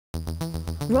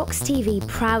Rocks TV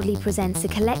proudly presents a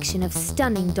collection of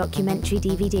stunning documentary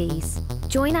DVDs.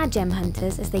 Join our gem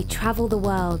hunters as they travel the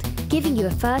world, giving you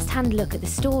a first-hand look at the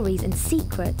stories and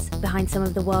secrets behind some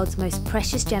of the world's most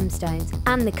precious gemstones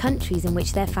and the countries in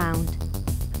which they're found.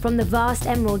 From the vast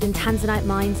emerald and tanzanite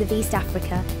mines of East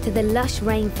Africa to the lush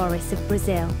rainforests of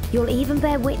Brazil, you'll even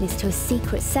bear witness to a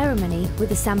secret ceremony with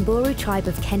the Samburu tribe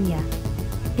of Kenya.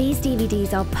 These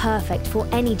DVDs are perfect for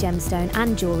any gemstone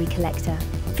and jewellery collector,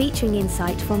 featuring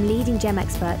insight from leading gem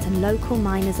experts and local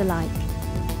miners alike.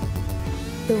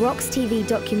 The Rocks TV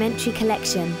documentary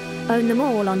collection. Own them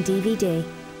all on DVD.